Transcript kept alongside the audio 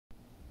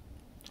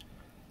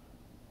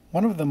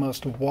One of the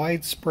most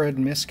widespread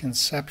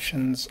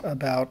misconceptions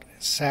about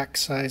sack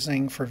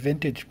sizing for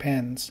vintage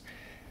pens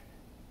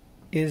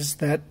is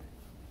that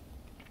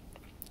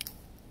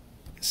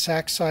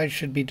sack size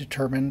should be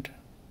determined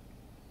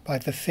by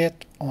the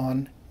fit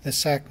on the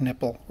sack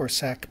nipple, or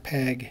sack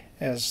peg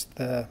as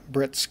the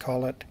Brits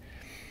call it.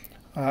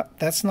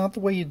 That's not the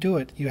way you do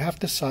it. You have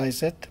to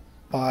size it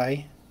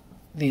by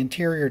the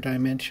interior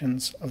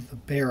dimensions of the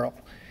barrel.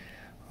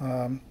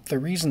 The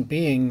reason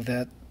being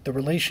that the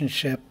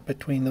relationship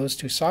between those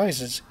two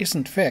sizes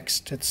isn't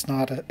fixed. It's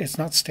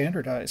not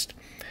standardized.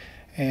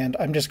 And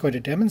I'm just going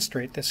to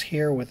demonstrate this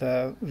here with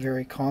a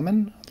very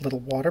common little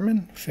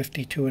Waterman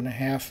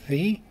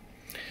 52.5V.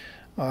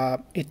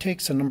 It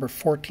takes a number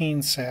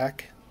 14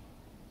 sack,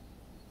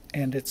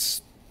 and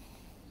it's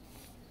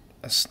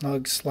a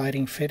snug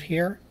sliding fit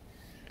here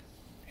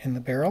in the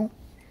barrel.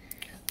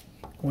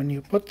 When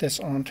you put this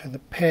onto the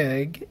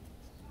peg,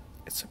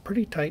 it's a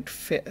pretty tight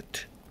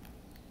fit.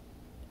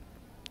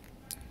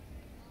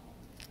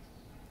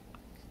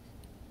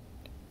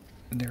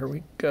 There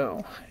we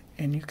go.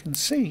 And you can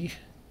see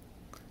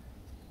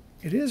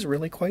it is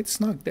really quite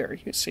snug there,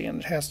 you see,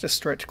 and it has to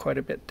stretch quite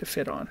a bit to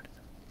fit on.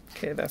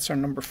 Okay, that's our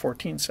number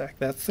 14 sack.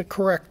 That's the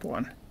correct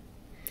one.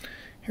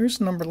 Here's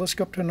the number. Let's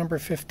go up to number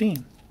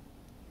 15.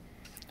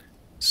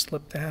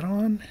 Slip that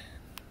on.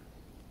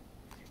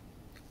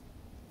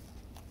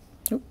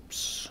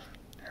 Oops.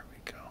 There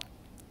we go.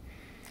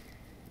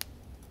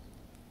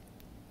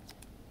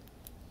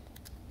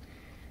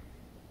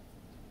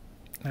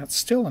 That's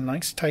still a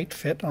nice tight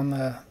fit on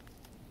the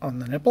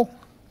nipple.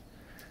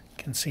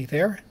 You can see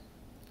there.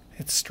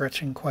 It's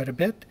stretching quite a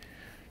bit.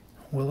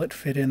 Will it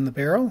fit in the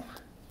barrel?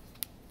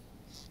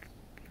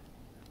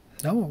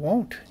 No, it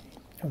won't.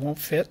 It won't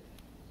fit.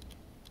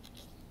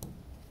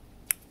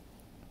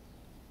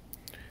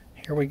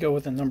 Here we go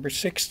with the number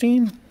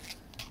 16.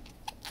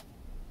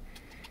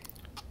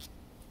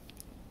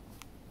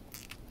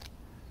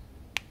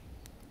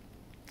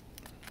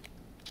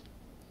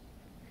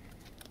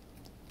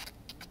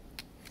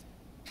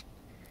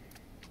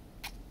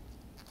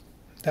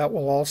 That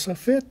will also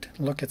fit.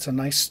 Look, it's a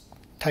nice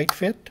tight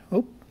fit.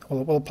 Oh,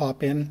 well, it will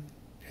pop in.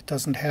 It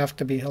doesn't have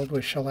to be held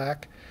with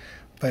shellac,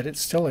 but it's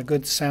still a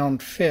good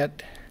sound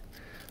fit.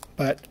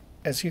 But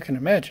as you can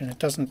imagine, it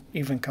doesn't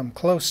even come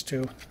close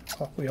to,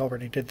 well, we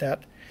already did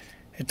that.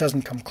 It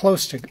doesn't come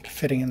close to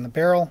fitting in the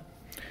barrel.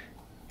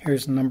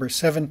 Here's number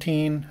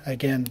 17.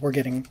 Again, we're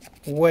getting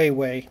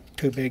way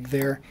too big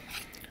there.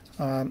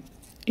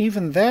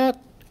 Even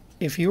that,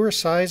 if you were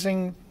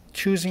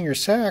choosing your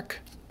sack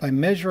by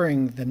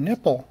measuring the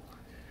nipple,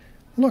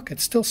 look,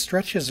 it still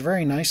stretches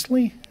very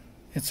nicely.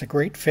 It's a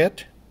great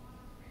fit.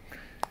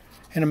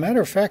 And a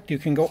matter of fact, you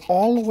can go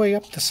all the way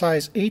up to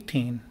size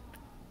 18.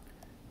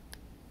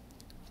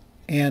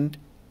 And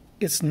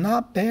it's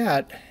not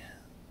bad.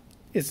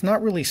 It's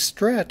not really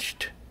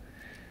stretched,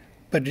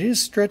 but it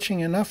is stretching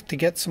enough to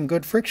get some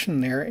good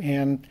friction there.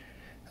 And,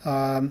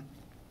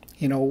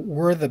 you know,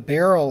 were the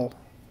barrel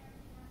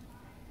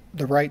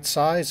the right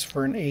size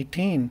for an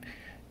 18,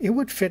 it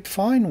would fit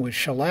fine with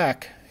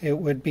shellac. It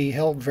would be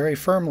held very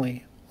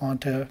firmly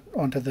onto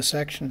the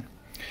section.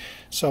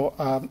 So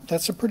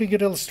that's a pretty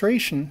good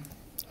illustration,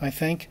 I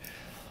think,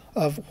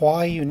 of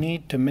why you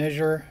need to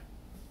measure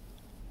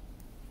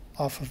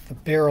off of the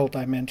barrel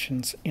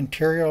dimensions,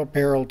 interior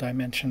barrel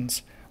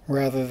dimensions,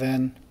 rather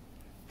than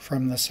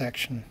from the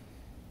section.